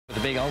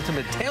big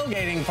ultimate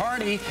tailgating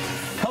party,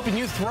 helping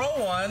you throw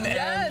one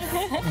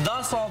and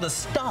thus all the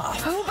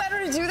stuff. Who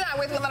better to do that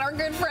with than our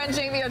good friend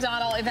Jamie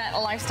O'Donnell, event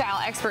lifestyle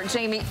expert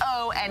Jamie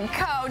O and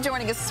Co.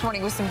 joining us this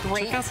morning with some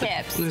great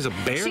tips. She's a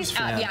Bears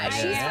fan.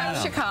 She's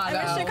from Chicago.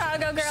 I'm a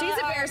Chicago girl. She's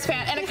a Bears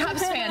fan and a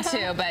Cubs fan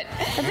too, but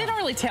they don't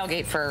really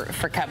tailgate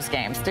for Cubs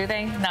games, do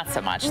they? Not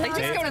so much. They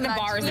just go to the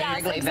bars in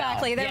Wrigleyville.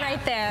 Exactly. They're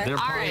right there. They're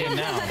partying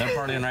now. They're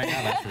partying right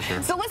now, that's for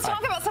sure. So let's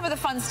talk about some of the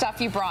fun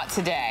stuff you brought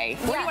today.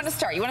 Where do you want to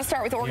start? You want to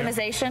start with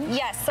organization?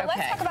 Yes. So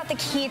let's talk about the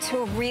key to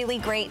a really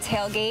great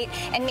tailgate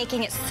and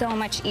making it so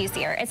much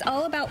easier. It's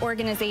all about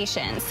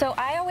organization. So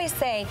I always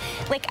say,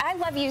 like, I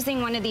love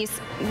using one of these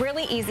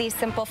really easy,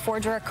 simple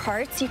 4-drawer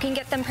carts. You can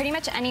get them pretty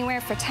much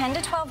anywhere for $10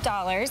 to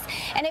 $12.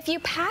 And if you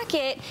pack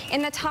it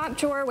in the top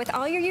drawer with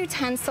all your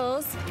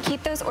utensils,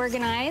 keep those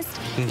organized.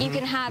 You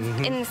can have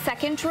in the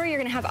second drawer, you're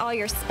going to have all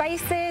your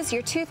spices,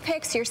 your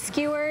toothpicks, your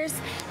skewers.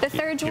 The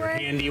third drawer, your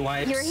handy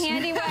wipes. Your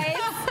handy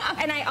wipes.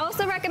 And I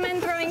also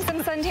recommend throwing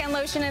some suntan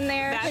lotion in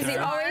there because you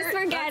always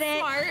forget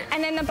it.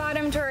 And then the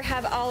bottom drawer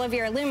have all of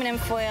your aluminum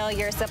foil,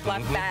 your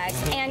Ziploc bags,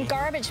 and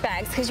garbage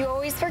bags because you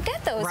always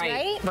forget those,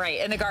 right? Right.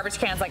 And the garbage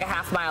can's like a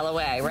half-mile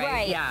away, right?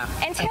 Right. Yeah.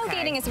 And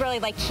tailgating is really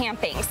like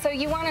camping. So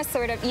you want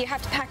to you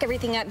have to pack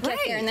everything up, get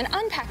there, and then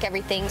unpack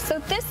everything. So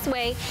this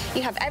way,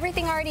 you have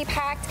everything already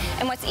packed.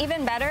 And what's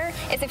even better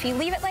is if you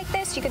leave it like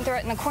this, you can throw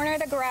it in the corner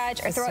of the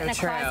garage or throw it in a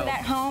closet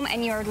at home,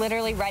 and you're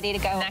literally ready to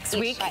go. Next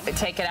week,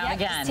 take it out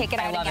again. Just take it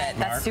out again. I love it.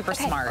 That's super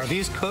smart. Are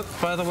these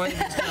cooked, by the way?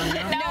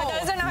 No,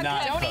 those are not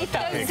cooked. Don't eat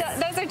those.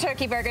 Those are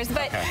turkey burgers.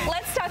 But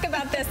let's talk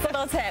about this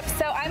little tip.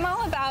 So I'm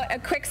all about a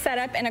quick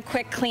setup and a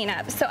quick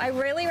cleanup. So I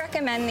really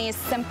recommend these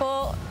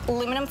simple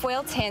aluminum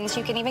foil tins.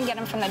 You can even get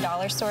them from the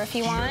dollar store if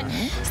you want.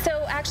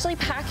 So actually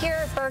pack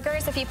your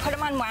burgers. If you put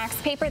them on wax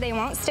paper, they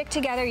won't stick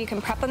together. You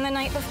can prep them the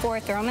night before,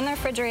 throw them in the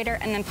refrigerator,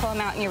 and then pull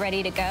them out and you're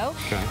ready to go.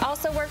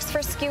 Also works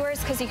for skewers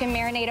because you can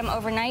marinate them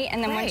overnight,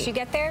 and then once you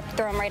get there,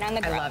 throw them right on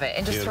the grill. I love it.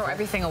 And just throw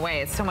everything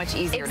away. It's so much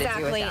easier to do it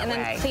that way. And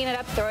then clean it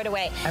up, throw it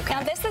away.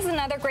 Now this is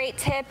another great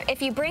tip.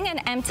 If you bring an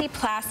empty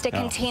plastic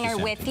container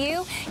with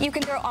you, you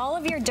can throw all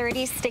of your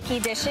dirty, sticky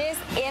dishes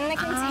in the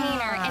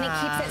container, and it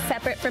keeps it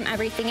separate from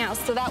everything else.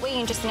 So that way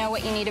you just know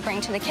what you need to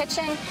bring to the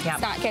kitchen.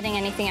 It's not getting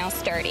anything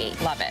else dirty.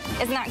 Love it.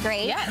 Isn't that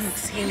great? Yes. I don't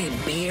see any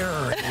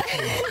beer.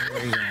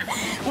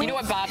 You know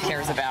what Bob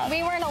cares about.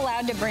 We weren't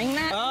allowed to bring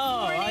that.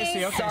 Oh, I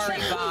see. Okay. Sorry,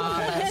 Bob.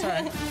 That's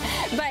right.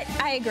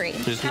 But I agree.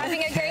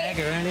 Having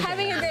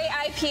a great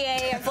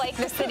IPA of like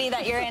the city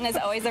that you're in is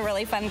always a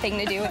really fun thing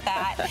to do with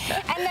that.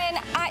 And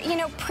then, you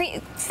know,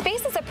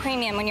 space is a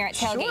premium when you're at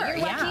tailgate. You're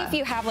lucky if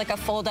you have like a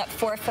fold-up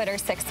 4-foot or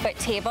 6-foot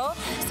table.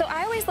 So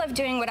I always love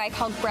doing what I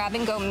call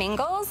grab-and-go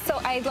mingles. So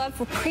I love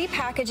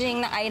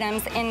pre-packaging the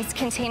items in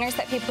containers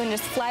that people can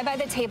just fly by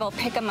the table,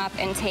 pick them up,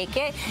 and take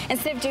it,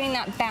 instead of doing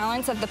that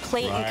balance of the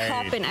plate and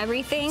cup and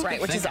everything.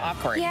 Right, which is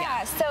awkward.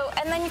 Yeah. So,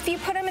 and then if you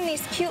put them in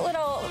these cute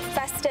little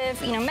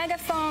festive, you know,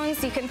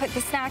 megaphones, you can put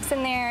the snacks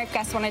in there. If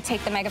guests want to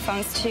take the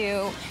megaphones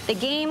to the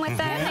game with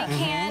them, they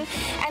can.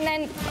 And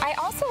then I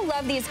also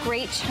love these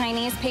great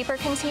Chinese paper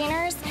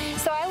containers.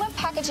 So I love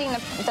packaging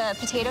the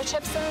potato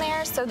chips in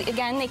there. So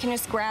again, they can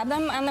just grab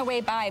them on the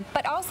way by.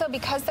 But also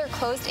because they're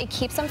closed, it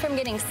keeps them from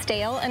getting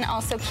stale and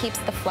also keeps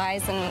the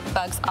flies and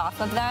bugs off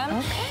of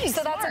them.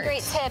 So that's a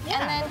great tip.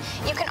 And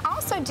then you can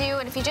also do,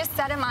 and if you just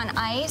set them on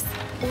ice,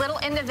 little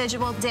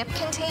individual dip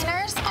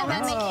containers, and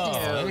then they can just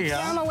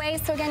throw them away.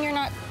 So again, you're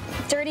not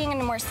dirtying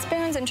into more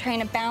spoons and trying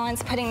to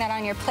balance putting that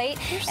on your plate.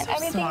 And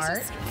everything's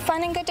just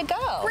fun and good to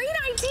go. Great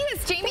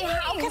ideas. Jamie,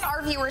 how can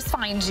our viewers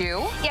find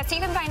you? Yeah, so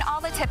you can find all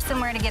the tips and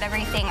where to get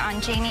everything on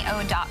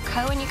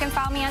jamieo.co, and you can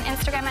follow me on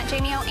Instagram at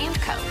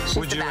jamieo&co.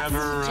 Would you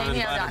ever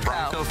invite a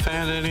Bronco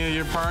fan to any of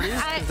your parties?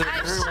 I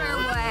sure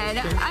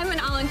would. I'm an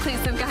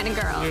all-inclusive kind of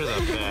girl. You're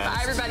the best. Bye,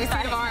 everybody. See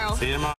you tomorrow. See you tomorrow.